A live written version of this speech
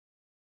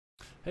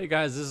Hey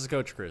guys, this is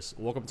Coach Chris.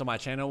 Welcome to my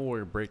channel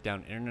where we break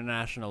down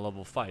international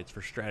level fights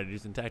for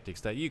strategies and tactics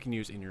that you can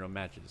use in your own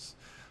matches.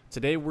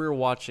 Today we're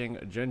watching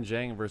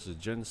Jang versus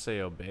Jun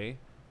Bei,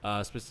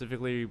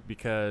 specifically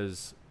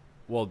because,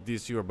 well,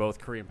 these two are both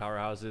Korean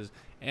powerhouses,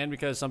 and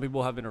because some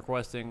people have been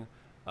requesting,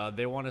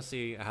 they want to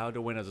see how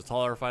to win as a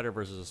taller fighter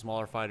versus a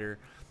smaller fighter.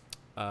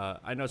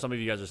 I know some of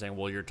you guys are saying,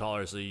 well, you're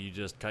taller, so you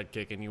just cut,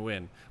 kick, and you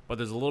win. But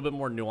there's a little bit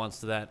more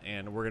nuance to that,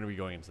 and we're going to be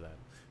going into that.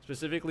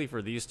 Specifically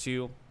for these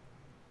two,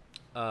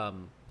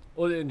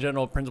 well, in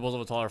general, principles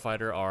of a taller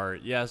fighter are,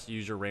 yes,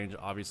 use your range,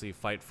 obviously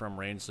fight from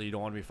range, so you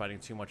don't want to be fighting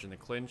too much in the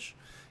clinch.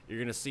 You're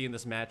going to see in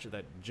this match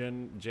that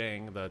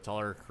Jang, the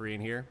taller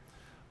Korean here,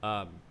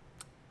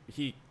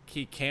 he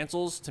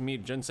cancels to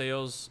meet Jun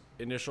Seo's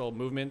initial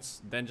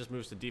movements, then just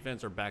moves to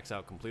defense or backs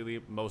out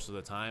completely most of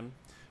the time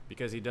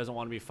because he doesn't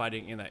want to be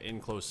fighting in that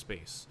enclosed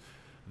space.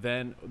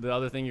 Then the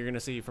other thing you're going to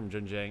see from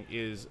Jang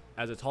is,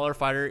 as a taller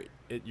fighter,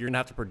 you're going to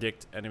have to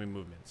predict enemy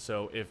movement.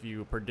 So if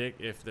you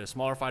predict, if the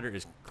smaller fighter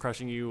is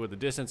crushing you with the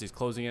distance, he's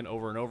closing in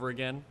over and over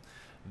again,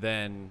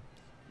 then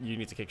you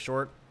need to kick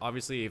short.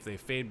 Obviously, if they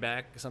fade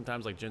back,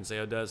 sometimes like Jun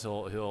Seo does,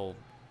 he'll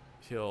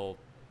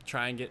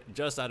try and get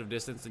just out of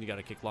distance, and you got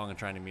to kick long and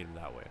trying to meet him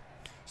that way.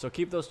 So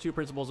keep those two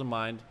principles in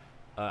mind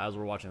as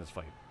we're watching this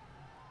fight.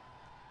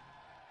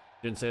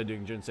 Jun Seo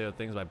doing Jun Seo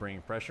things by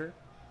bringing pressure.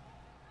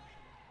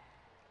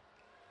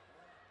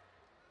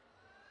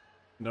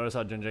 Notice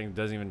how Jang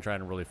doesn't even try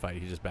to really fight.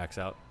 He just backs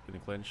out in the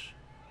clinch.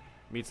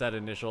 Meets that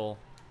initial.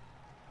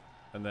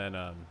 And then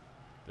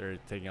they're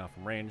taking off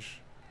from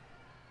range.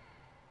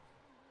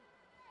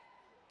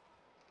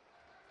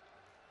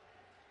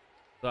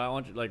 So I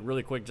want you, like,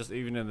 really quick, just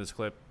even in this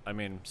clip, I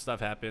mean,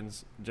 stuff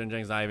happens.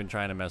 Jang's not even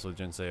trying to mess with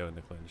Jun Seo in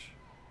the clinch.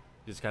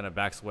 He just kind of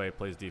backs away,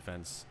 plays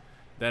defense.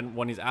 Then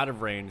when he's out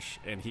of range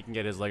and he can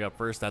get his leg up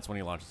first, that's when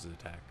he launches his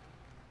attack.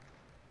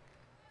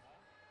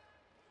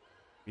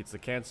 Meets the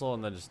cancel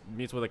and then just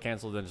meets with a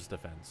cancel, then just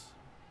defends.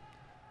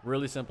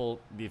 Really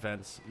simple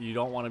defense. You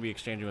don't want to be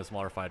exchanging with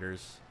smaller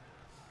fighters.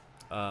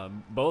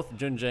 Both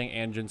Jang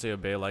and Jun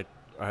Bei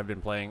have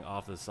been playing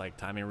off this like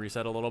timing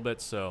reset a little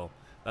bit, so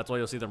that's why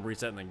you'll see them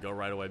reset and then go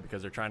right away,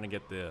 because they're trying to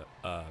get the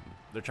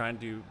they're trying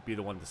to be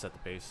the one to set the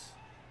pace.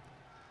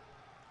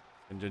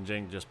 And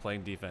Jang just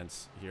playing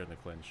defense here in the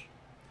clinch.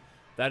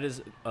 That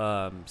is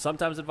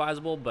sometimes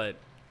advisable, but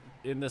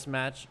in this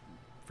match,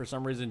 for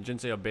some reason, Jun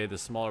Bei, the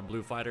smaller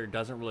blue fighter,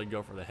 doesn't really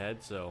go for the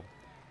head, so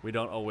we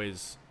don't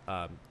always,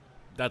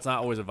 that's not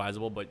always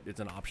advisable, but it's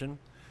an option.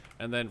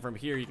 And then from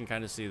here, you can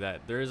kind of see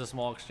that there is a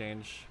small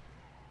exchange.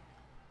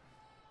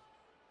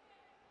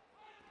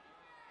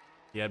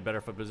 He had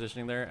better foot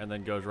positioning there, and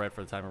then goes right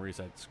for the time and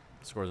reset,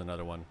 scores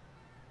another one.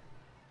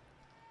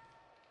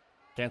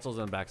 Cancels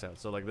and backs out.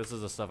 So, like, this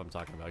is the stuff I'm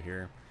talking about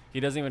here. He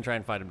doesn't even try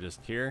and fight him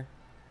just here.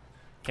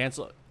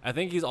 Cancel. I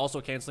think he's also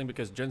canceling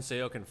because Jun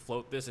Seo can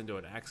float this into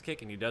an axe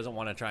kick, and he doesn't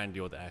want to try and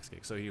deal with the axe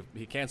kick. So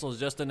he cancels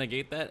just to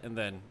negate that, and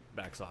then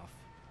backs off.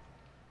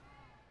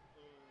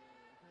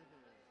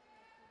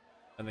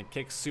 And then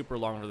kicks super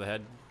long for the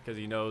head because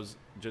he knows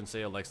Jun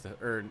Seo likes to,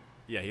 or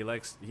yeah,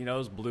 he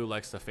knows blue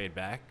likes to fade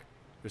back,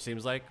 it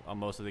seems like, on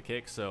most of the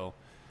kicks. So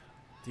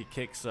he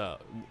kicks a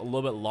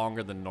little bit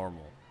longer than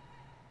normal.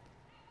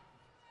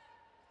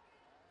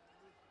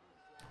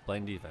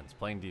 Playing defense,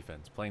 playing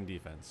defense, playing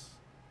defense.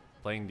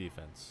 Playing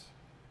defense.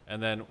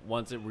 And then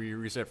once it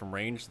reset from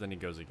range, then he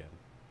goes again.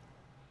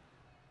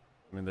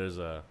 I mean, there's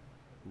a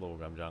little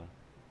Jang.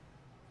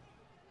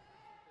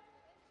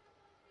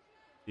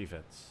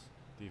 Defense.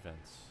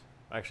 Defense.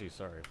 Actually,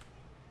 sorry.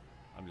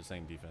 I'm just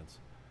saying defense.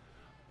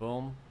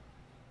 Boom.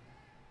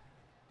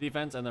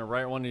 Defense, and then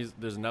right when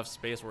there's enough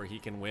space where he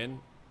can win,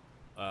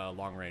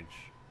 long range.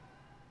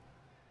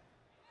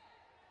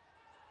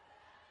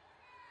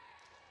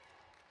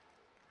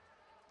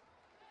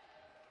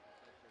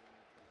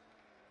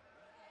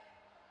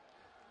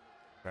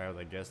 Try with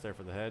a guess there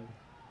for the head.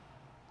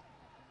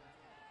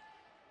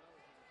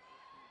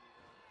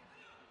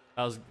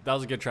 That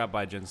was a good trap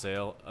by Jun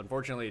Seo.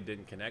 Unfortunately, it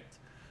didn't connect.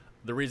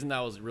 The reason that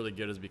was really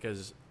good is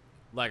because,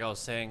 like I was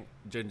saying,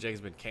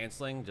 Jang's been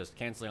just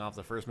canceling off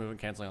the first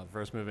movement, canceling off the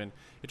first movement.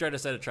 He tried to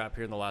set a trap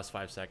here in the last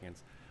 5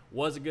 seconds.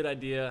 Was a good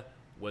idea.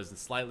 Was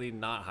slightly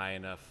not high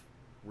enough.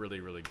 Really,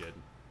 really good.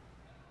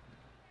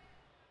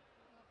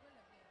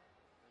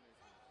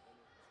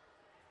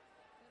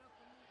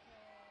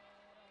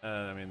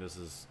 I mean, this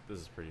is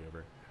pretty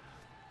over.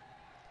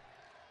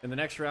 In the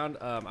next round,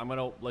 I'm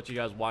gonna let you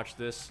guys watch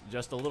this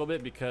just a little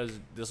bit, because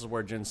this is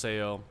where Jun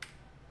Seo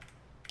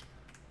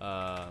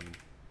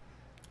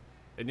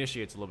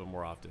initiates a little bit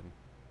more often.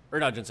 Or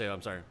not Jun Seo,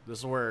 I'm sorry. This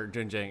is where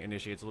Jang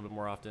initiates a little bit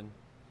more often.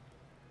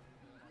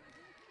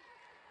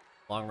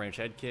 Long range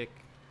head kick.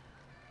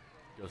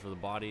 Goes for the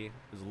body.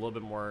 Is a little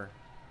bit more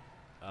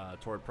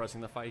toward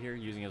pressing the fight here,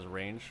 using his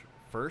range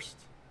first.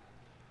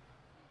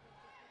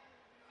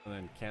 And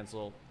then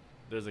cancel.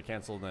 There's a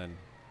cancel, then.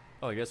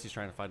 Oh, I guess he's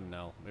trying to fight him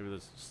now. Maybe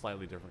there's slight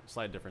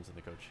difference in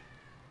the coach.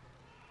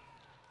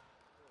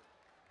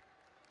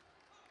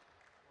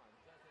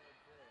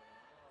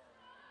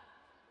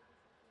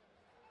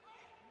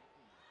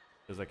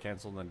 Because I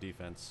canceled on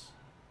defense.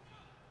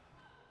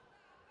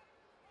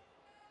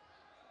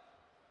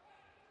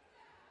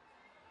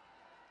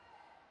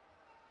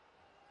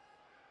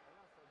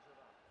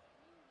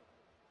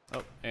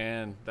 Oh,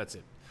 and that's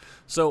it.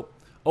 So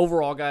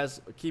overall,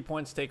 guys, key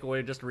points,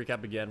 takeaway, just to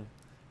recap again.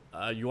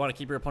 You want to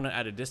keep your opponent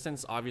at a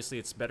distance. Obviously,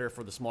 it's better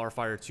for the smaller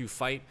fighter to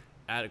fight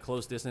at a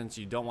close distance.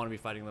 You don't want to be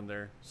fighting them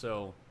there.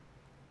 So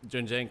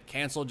Jang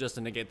canceled just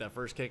to negate that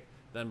first kick,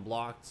 then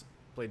blocked,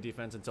 played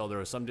defense until there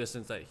was some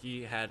distance that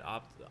he had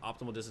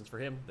optimal distance for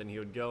him. Then he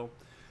would go.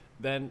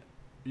 Then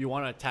you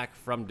want to attack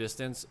from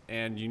distance,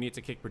 and you need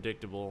to kick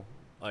predictable.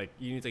 Like,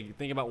 you need to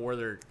think about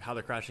how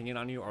they're crashing in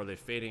on you. Are they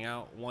fading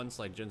out once,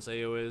 like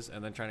Jinseo is,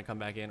 and then trying to come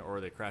back in, or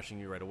are they crashing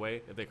you right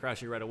away? If they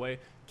crash you right away,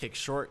 kick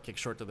short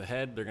to the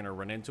head. They're gonna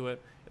run into it.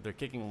 If they're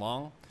kicking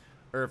long,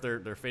 or if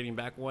they're fading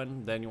back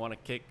one, then you want to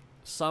kick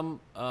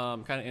some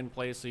kind of in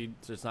place so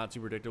it's not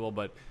too predictable.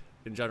 But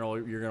in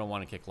general, you're gonna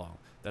want to kick long.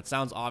 That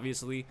sounds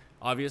obvious,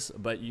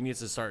 but you need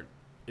to start.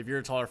 If you're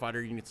a taller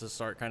fighter, you need to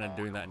start kind of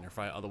doing that in your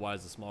fight.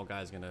 Otherwise, the small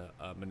guy is gonna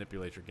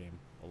manipulate your game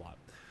a lot.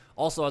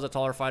 Also, as a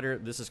taller fighter,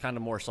 this is kind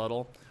of more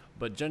subtle,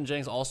 but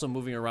Jang's also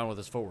moving around with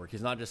his footwork.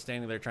 He's not just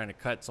standing there trying to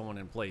cut someone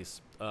in place.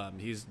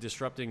 He's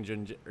disrupting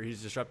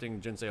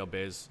Jinseo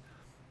Bei's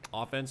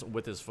offense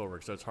with his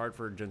footwork, so it's hard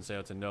for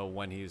Jinseo to know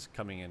when he's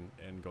coming in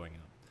and going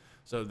out.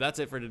 So that's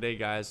it for today,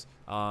 guys,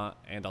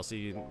 and I'll see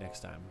you next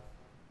time.